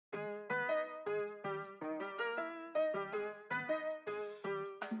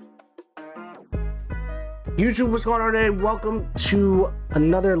YouTube, what's going on today? Welcome to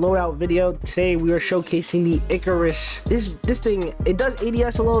another loadout video. Today we are showcasing the Icarus. This thing, it does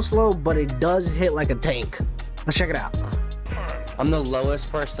ADS a little slow, but it does hit like a tank. Let's check it out. I'm the lowest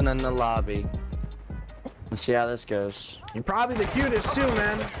person in the lobby. Let's see how this goes. You're probably the cutest too,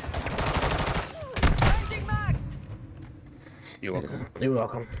 man. You're welcome. You're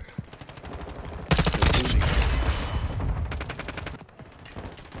welcome.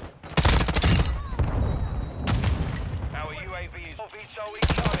 Our UAV is VTOL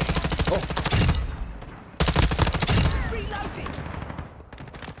incoming. Oh. Reloading.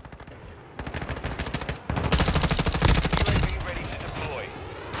 UAV ready to deploy.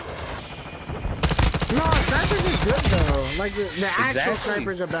 No, snipers is good though. Like the actual Exactly.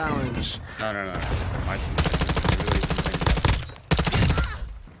 snipers are balanced. No. My team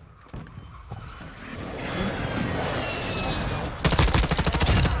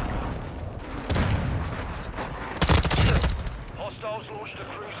Hostiles launched a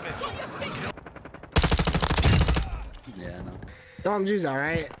cruise missile. yeah, no. LMG's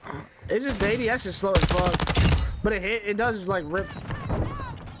alright. It's just the ADS is slow as fuck. But it does like rip. UAV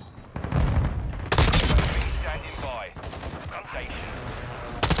standing by. Rotation.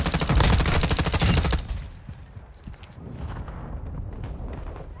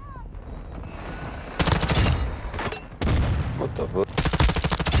 What the fuck?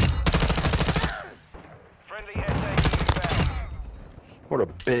 Friendly SA inbound. What a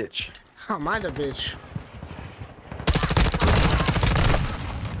bitch. How am I the bitch?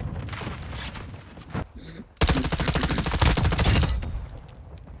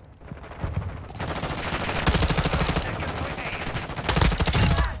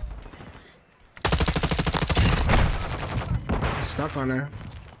 Stuck on her.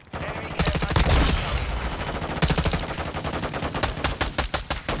 Enemy care package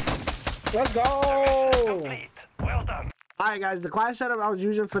Let's go! complete. Well done. Alright guys, the class setup I was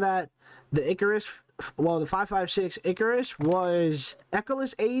using for that, the Icarus, well the 5.56 Icarus was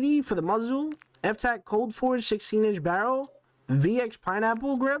Icarus 80 for the muzzle, FTAC Cold Forge 16-inch barrel, VX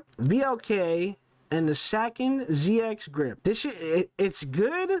Pineapple grip, VLK, and the Sakin ZX grip. This shit, it's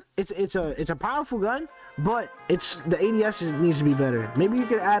good. It's a powerful gun, but the ADS needs to be better. Maybe you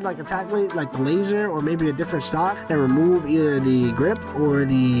could add like attack weight, like the laser, or maybe a different stock, and remove either the grip or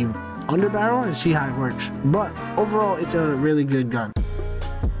the underbarrel and see how it works. But overall, it's a really good gun.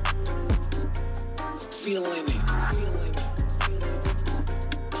 Feeling